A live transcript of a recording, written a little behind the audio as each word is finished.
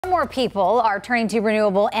More people are turning to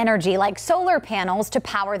renewable energy like solar panels to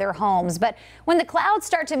power their homes. But when the clouds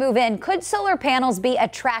start to move in, could solar panels be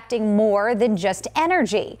attracting more than just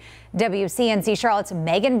energy? WCNC Charlotte's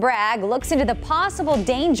Meghan Bragg looks into the possible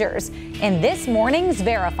dangers in this morning's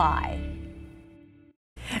Verify.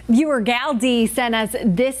 Viewer Gal D sent us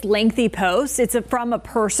this lengthy post. It's from a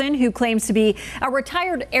person who claims to be a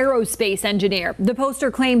retired aerospace engineer. The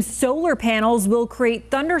poster claims solar panels will create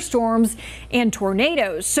thunderstorms and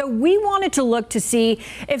tornadoes. So we wanted to look to see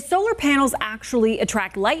if solar panels actually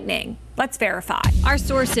attract lightning. Let's verify. Our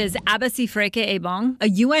source is Abasifreke Ebong,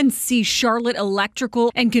 a UNC Charlotte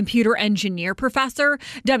electrical and computer engineer professor,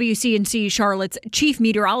 WCNC Charlotte's chief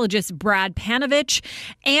meteorologist Brad Panovich,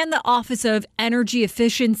 and the Office of Energy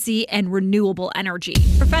Efficiency and Renewable Energy.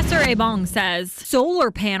 Professor Ebong says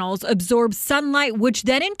solar panels absorb sunlight, which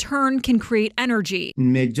then in turn can create energy.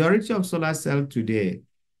 Majority of solar cell today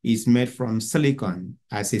is made from silicone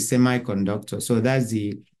as a semiconductor. So that's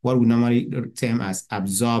what we normally term as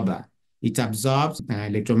absorber. It absorbs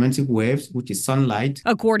electromagnetic waves, which is sunlight.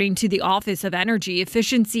 According to the Office of Energy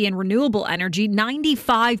Efficiency and Renewable Energy,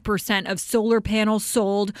 95% of solar panels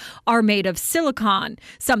sold are made of silicone,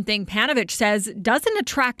 something Panovich says doesn't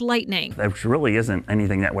attract lightning. There really isn't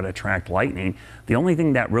anything that would attract lightning. The only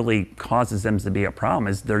thing that really causes them to be a problem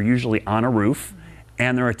is they're usually on a roof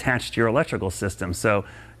and they're attached to your electrical system. So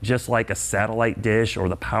just like a satellite dish or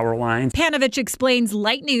the power lines. Panovich explains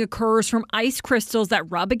lightning occurs from ice crystals that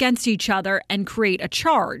rub against each other and create a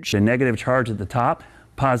charge. The negative charge at the top,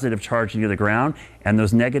 positive charge near the ground, and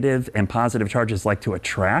those negative and positive charges like to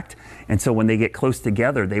attract. And so when they get close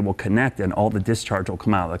together, they will connect and all the discharge will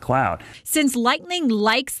come out of the cloud. Since lightning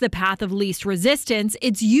likes the path of least resistance,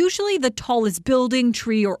 it's usually the tallest building,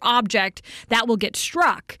 tree, or object that will get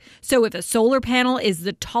struck. So if a solar panel is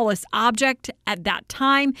the tallest object at that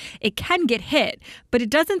time, it can get hit, but it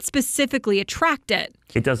doesn't specifically attract it.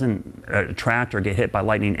 It doesn't attract or get hit by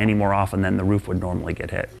lightning any more often than the roof would normally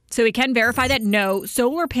get hit. So we can verify that no,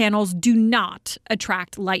 solar panels do not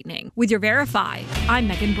attract lightning. With your Verify, I'm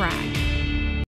Meghan Bragg.